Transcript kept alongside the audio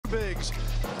Kings.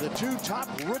 The two top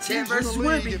rookies in the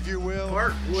league, if you will.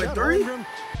 What, 3?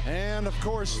 And, of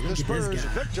course, the Spurs'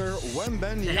 Victor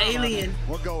Wembanyama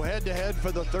will go head-to-head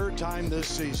for the 3rd time this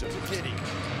season. Giddy.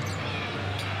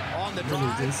 On the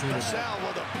drive, Vassell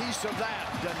with a piece of that,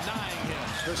 denying him.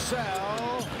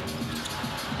 Vassell.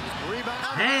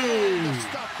 Rebound. Hey.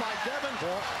 Stuff by Devin.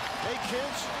 Hey,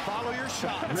 kids, follow your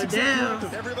shot.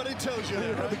 Everybody tells you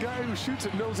that, right? The guy who shoots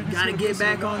it knows he's gotta get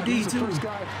back on D, too. The first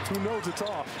guy who knows it's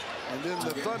off. And then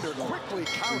the Thunder quickly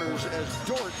counters as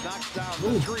Dort knocks down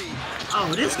the 3.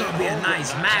 Oh, this is going to be a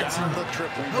nice match.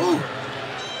 Ooh.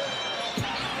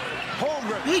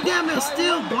 He damn near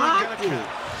still blocked it.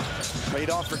 Paid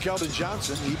off for Keldon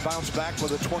Johnson. He bounced back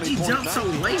with a 20-point He jumped so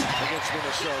late against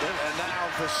Minnesota. And now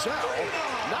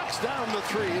Vassell knocks down the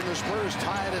 3, and the Spurs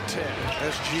tie it at 10.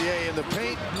 SGA in the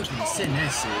paint. Send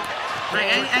that shit. Like,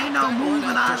 ain't no moving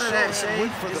out of that shit.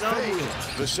 It's over with.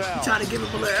 Vassell trying to give him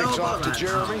a little elbow. off to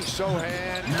Jeremy.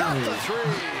 Sohan got the 3.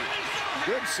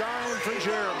 Good sign for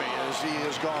Jeremy as he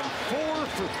has gone 4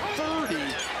 for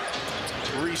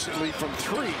 30 recently from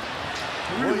 3.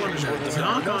 Williams with the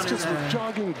dunk on just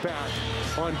jogging back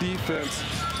on defense.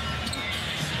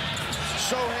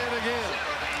 Sohan again.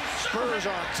 Spurs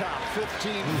on top,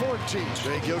 15-14.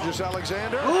 Jay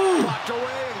Gilgeous-Alexander blocked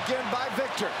away again by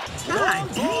Victor. God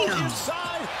damn.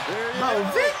 Inside. Bro,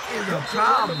 Vic is a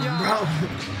problem, bro.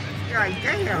 God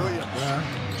damn.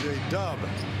 Williams, J-Dub.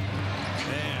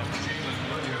 Man.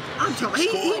 I'm talking,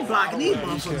 he blocking these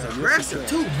motherfuckers aggressive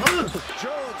too, huh?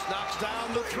 Jones knocks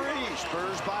down the 3.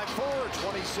 Spurs by 4,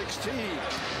 2016.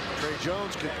 Trey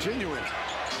Jones continuing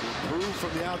to improve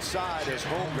from the outside as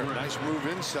Holmgren. Nice move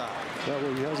inside. That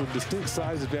way he has a distinct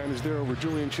size advantage there over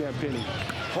Julian Champagnie.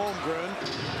 Holmgren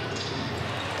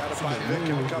got it by Vic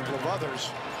and a couple of others.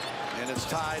 And it's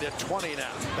tied at 20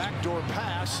 now. Backdoor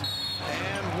pass.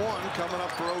 And 1 coming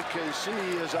up for OKC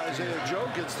as Isaiah Joe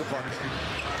gets the bucket.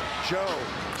 Joe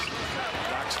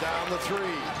knocks down the 3.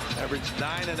 Averaged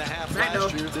 9.5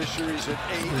 last year. This year he's at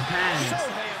 8.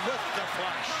 Sohan with the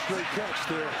flash. Great catch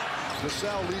there.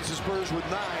 Vassell leads the Spurs with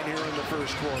 9 here in the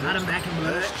first quarter. Got him back in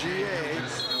blood. SGA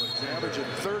averaging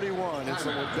 31. It's a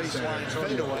baseline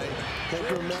fadeaway.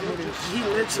 He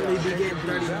literally be getting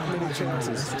 31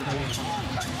 chances.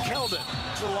 Keldon,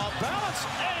 little off balance,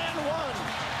 and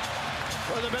 1.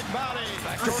 For the big body.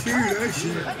 I see that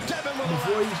shit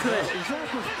before you cut.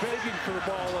 Zach was begging for the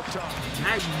ball up top.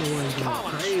 That boy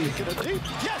Collins crazy. taking it deep.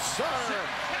 Yes, sir.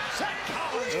 Zach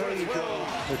Collins There you go.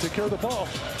 They take care of the ball.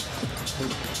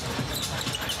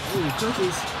 Ooh,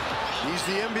 cookies. He's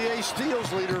the NBA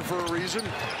steals leader for a reason.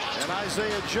 And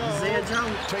Isaiah Joe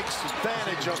takes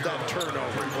advantage of that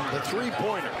turnover. The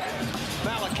 3-pointer.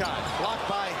 Malachi blocked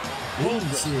by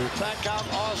Holmgren. Back out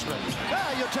Osman.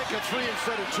 Well, you'll take a 3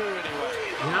 instead of 2 anyway.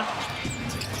 Yeah.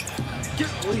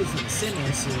 Get Williams in the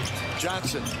center shit.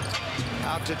 Johnson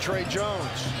out to Trey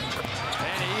Jones.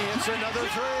 And he hits another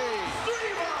 3.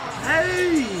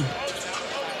 Hey!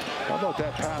 How about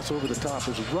that pass over the top?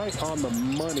 It was right on the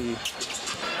money.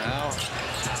 Now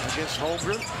against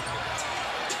Holmgren.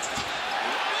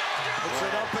 Puts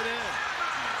it up and in.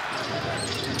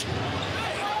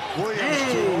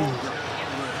 Williams to Holmgren.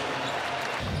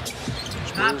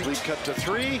 Spurs lead cut to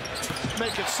 3.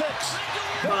 Make it 6.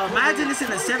 Bro, imagine this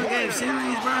in a 7-game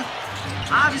series, bro.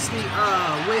 Obviously,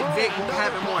 with Vic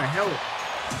having more help.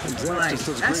 Like,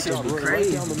 that shit be crazy.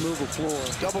 Right down the middle floor.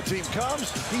 Double team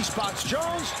comes. He spots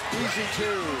Jones. Easy 2.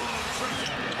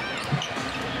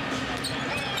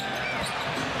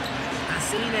 I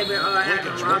seen they been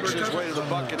having Robert works his way to the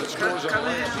bucket and scores on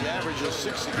the average of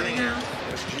 6 a game.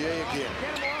 SGA again.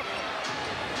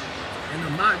 And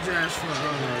the mock draft for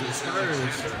the Spurs.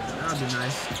 That would be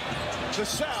nice.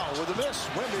 Vassell with a miss.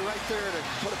 Wemby right there to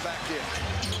put it back in.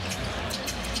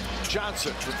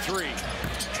 Johnson for 3.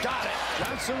 Got it.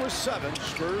 Johnson was 7.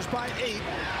 Spurs by 8.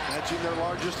 Matching their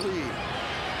largest lead.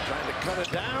 Trying to cut it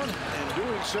down and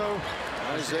doing so.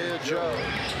 Isaiah Joe.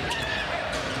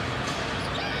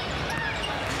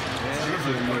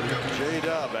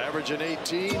 J-Dub averaging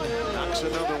 18. Knocks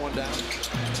another one down.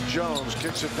 Jones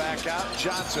kicks it back out.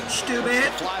 Johnson.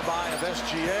 Stupid. Flyby of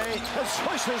SGA. And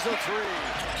swishes the 3.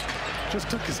 Just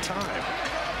took his time.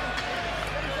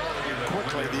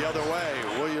 Quickly the other way.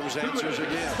 Williams answers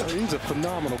again. He's a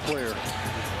phenomenal player.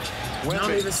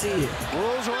 Don't even see it.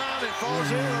 Rolls around and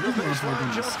falls in on the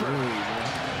baseline jumper.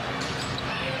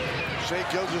 Shai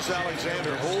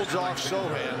Gilgeous-Alexander holds off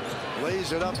Sohan,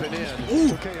 lays it up and in.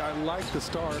 Ooh. Okay, I like the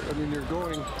start. I mean, you're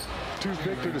going to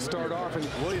Victor to start off, and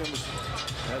Williams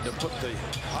had to put the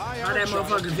high that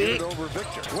motherfucker Vic over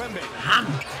Victor. Wemby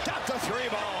got the 3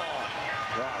 ball.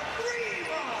 Wow.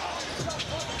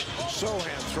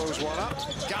 Sohan throws one up.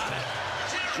 Got it.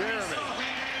 Jeremy.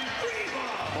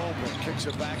 Holmgren kicks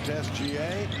it back to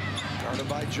SGA. Guarded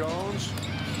by Jones.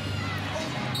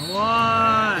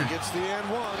 One. He gets the and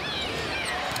one.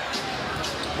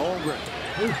 Holmgren.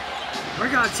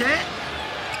 Work out, Chad.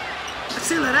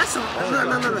 See, look, that's on.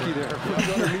 Look.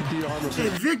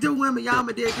 If Victor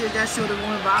Wembanyama did this, that should have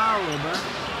won viral, bro.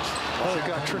 Oh, it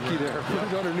got tricky there. Put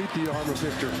it underneath the arm of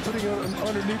Victor. Putting it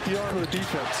underneath the arm of the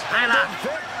defense. And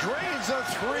Vic drains a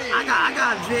three. I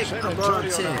got Vic above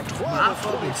 10. But I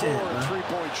fuck with 10, bro.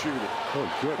 Three-point shooter. Oh,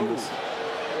 goodness.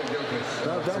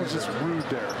 That was just rude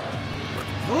there.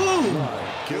 Ooh.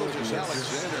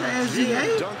 Gilgeous-Alexander.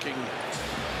 SGA. Dunking.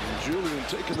 And Julian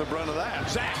taking the brunt of that.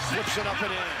 Zach flips it up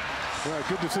and in. Well,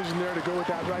 good decision there to go with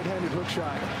that right-handed hook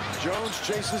shot. Jones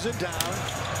chases it down.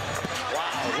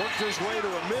 Wow, worked his way to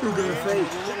a mid-range with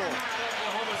a little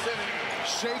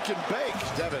shake and bake,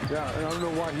 Devin. Yeah, and I don't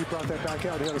know why he brought that back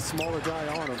out. He had a smaller guy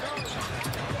on him.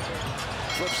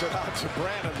 Flips it out to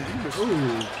Branham. He was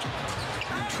in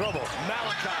trouble.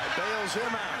 Malachi bails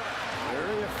him out.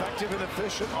 Very effective and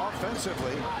efficient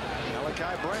offensively.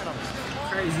 Malachi Branham.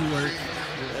 Crazy work.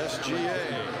 SGA.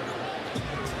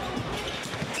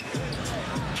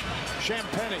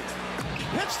 Champagny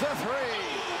hits the three.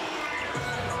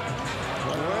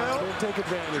 Well, don't take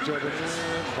advantage of it.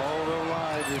 Ball to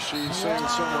line, Rasheed saying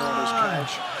somewhere on his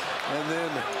couch. And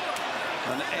then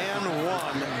an and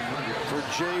one for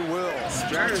Jay Will.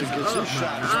 Johnson gets his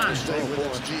shot. He's going to stay with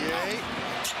SGA.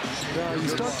 Now you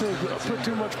start to put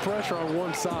too much pressure on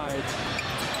one side.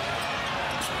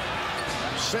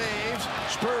 Saves.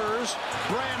 Spurs.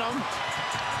 Branham.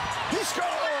 He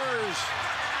scores.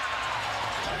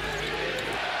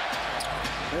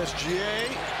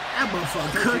 SGA. That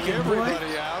motherfucker cooking, boy.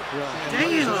 Out.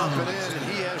 Damn.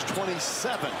 He has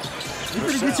 27. You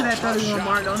better get to that 31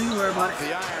 mark. Don't even worry about it.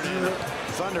 The iron.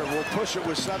 Thunder will push it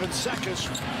with 7 seconds.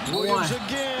 Williams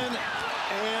again.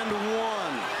 And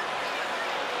one.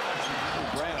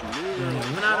 Branham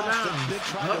went out of bounds. Did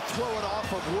try to throw it off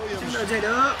of Williams.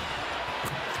 Up.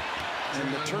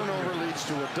 And the turnover leads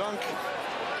to a dunk.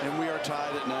 And we are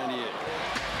tied at 98.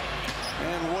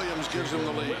 And Williams gives him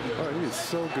the lead. Oh, he is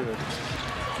so good.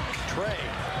 Trey.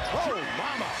 Oh,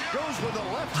 mama. Goes with the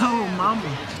left Oh, hand. mama.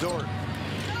 Dort.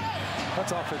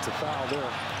 That's offensive foul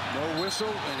there. No whistle,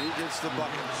 and he gets the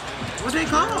bucket. What they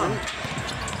call him?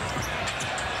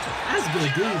 That's a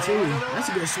good D, too. That's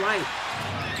a good swipe.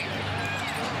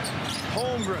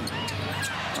 Holmgren.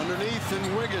 Underneath,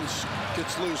 and Wiggins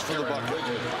gets loose for the bucket.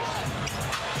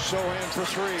 Sohan for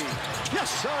three. Yes,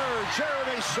 sir.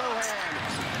 Jeremy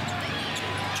Sohan.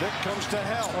 Vic comes to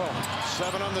help.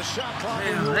 7 on the shot clock.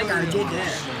 Damn, they gotta get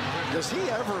that. Does he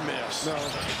ever miss? No.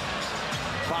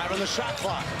 5 on the shot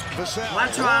clock. Vassell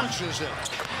Watch out. launches it.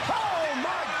 Oh,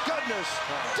 my goodness.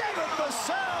 David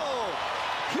Vassell.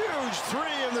 Huge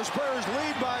three, and the Spurs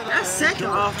lead by the That second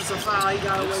offensive foul he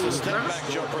got away It's the with. step back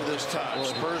jumper this time.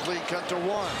 Spurs lead cut to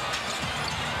 1.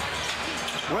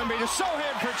 Wemby to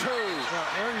Sohan for 2.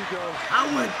 There you go. I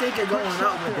wasn't thinking going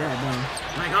up with that,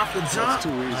 though. Like off the jump. That's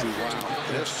too easy.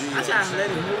 I tried to let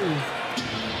it move.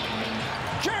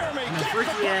 Jeremy, And a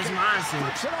freaky ass mindset.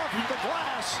 flips it off the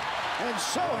glass. And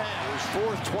Sohan, his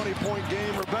 4th 20-point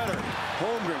game or better.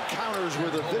 Holmgren counters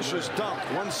with a vicious dunk.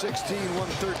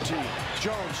 116-113.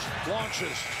 Jones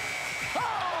launches. Oh,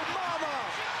 mama!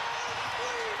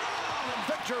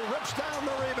 Victor rips down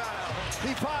the rebound.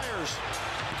 He fires.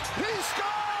 He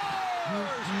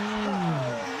scores!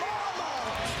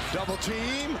 Double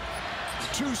team.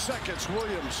 2 seconds.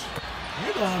 Williams.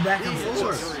 They going back and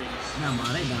forth. No,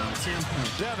 man, they down 10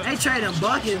 points. They trading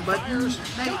buckets, but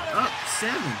they up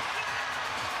 7.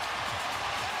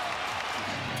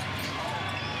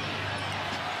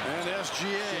 And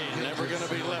SGA never going to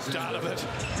be left out of it.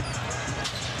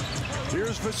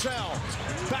 Here's Vassell.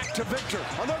 Back to Victor.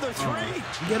 Another 3.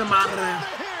 Get him out of there.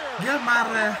 Get him out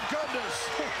of there. Goodness.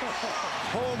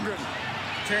 Holmgren.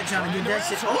 Trey trying to get that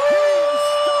shit.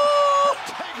 Oh!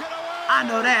 Take it away. I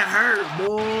know that hurt,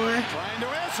 boy. Trying to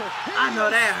answer. I know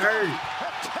that hurt.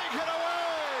 Take it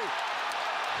away.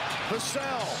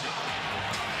 Vassell.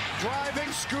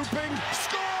 Driving, scooping,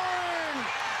 scoring.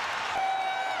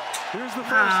 Here's the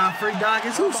first. Free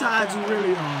Dawkins. Whose side you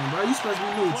really on, bro? You supposed to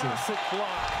be neutral.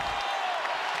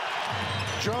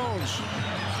 Jones.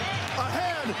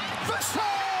 Ahead.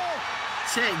 Vassell.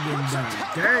 Check getting done.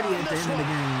 Dirty at the end of the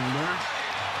game, bro.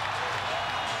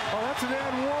 Oh, that's an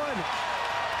and one.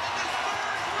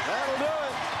 That'll do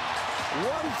it.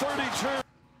 132.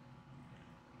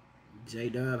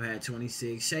 J-Dub had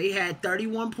 26. Shea had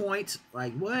 31 points.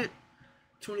 Like, what?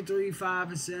 23, 5,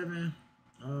 and 7.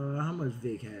 How much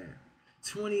Vic had?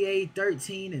 28,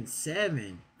 13, and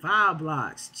 7. 5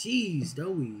 blocks. Jeez,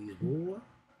 Louise, boy.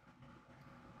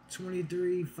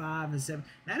 23, 5, and 7.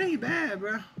 That ain't bad,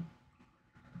 bro.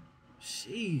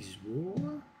 Jeez,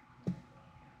 boy.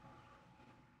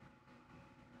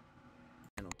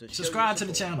 Subscribe to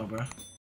the channel, bro.